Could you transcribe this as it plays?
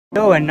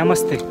Hello and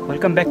namaste,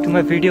 welcome back to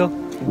my video.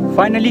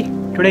 Finally,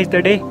 today is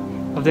the day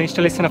of the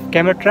installation of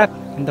camera trap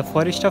in the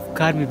forest of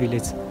Gharmi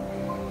village.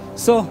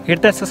 So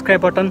hit that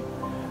subscribe button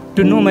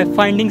to know my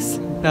findings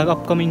in the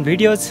upcoming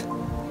videos.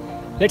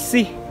 Let's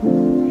see,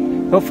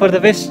 hope for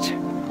the best.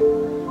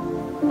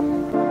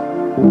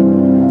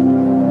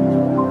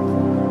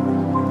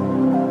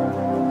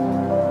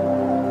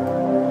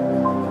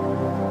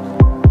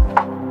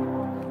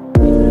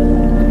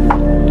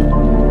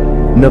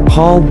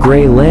 Nepal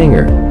Grey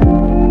Langur.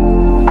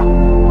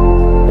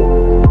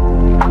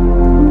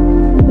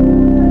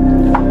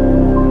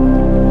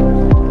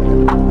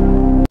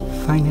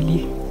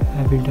 Finally, I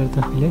have entered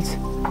the village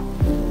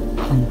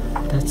and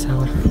that's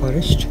our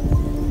forest.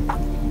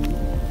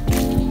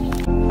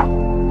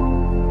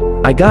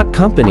 I got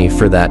company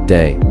for that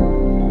day.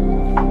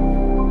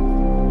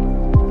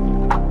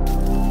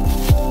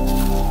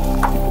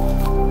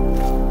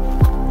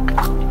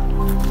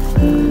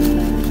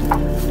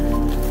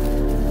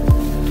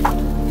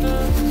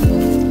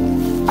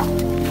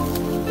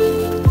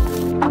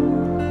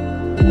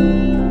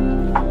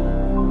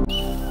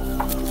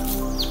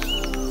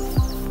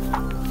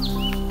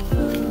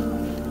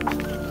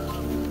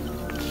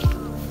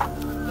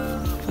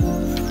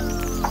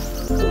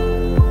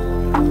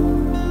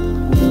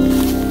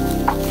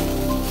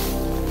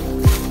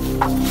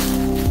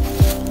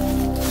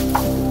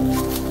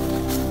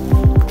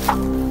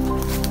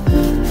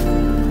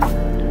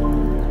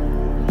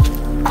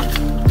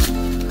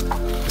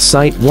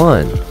 Site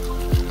 1.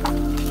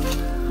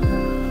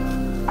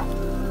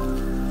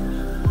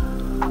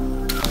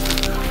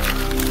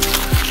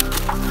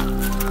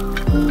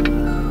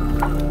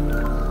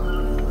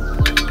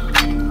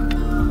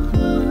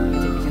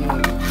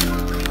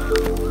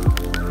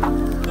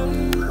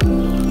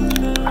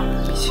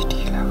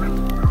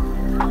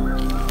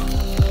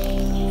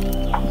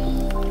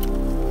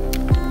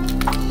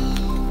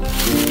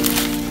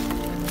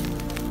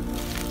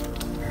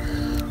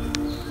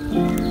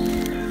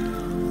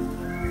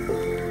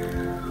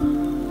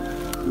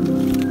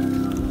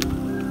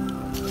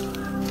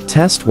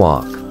 Test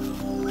walk.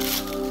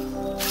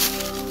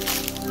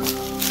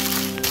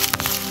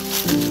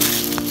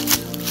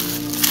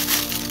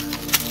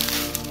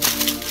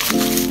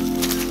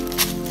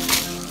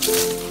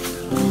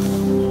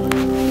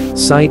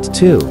 Site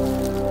 2.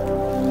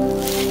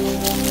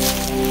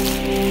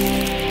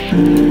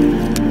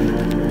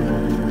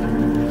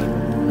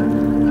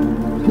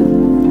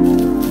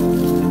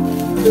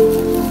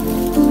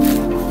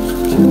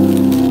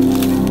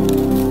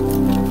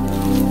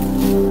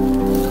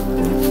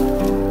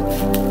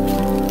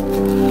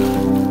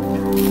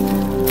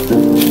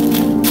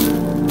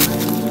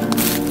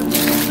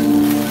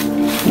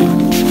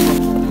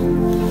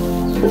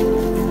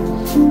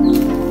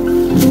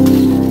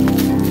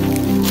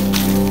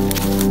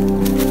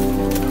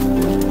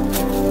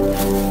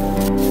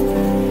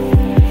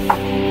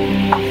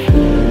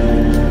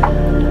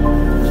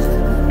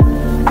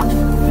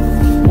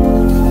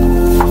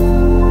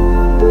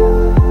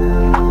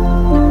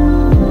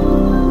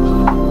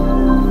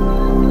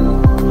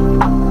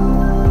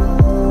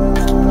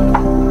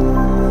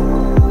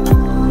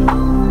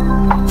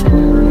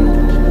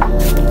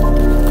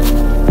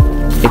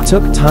 It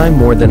took time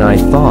more than I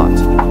thought.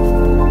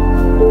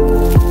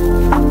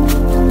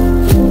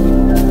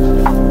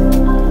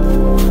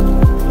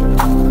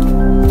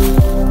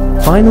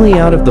 Finally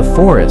out of the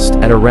forest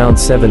at around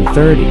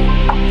 7:30.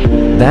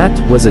 That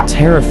was a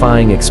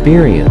terrifying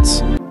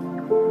experience.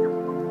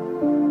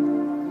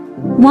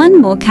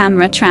 One more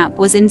camera trap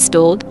was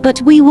installed,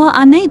 but we were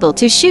unable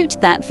to shoot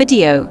that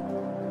video.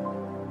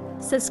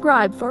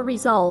 Subscribe for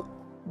result.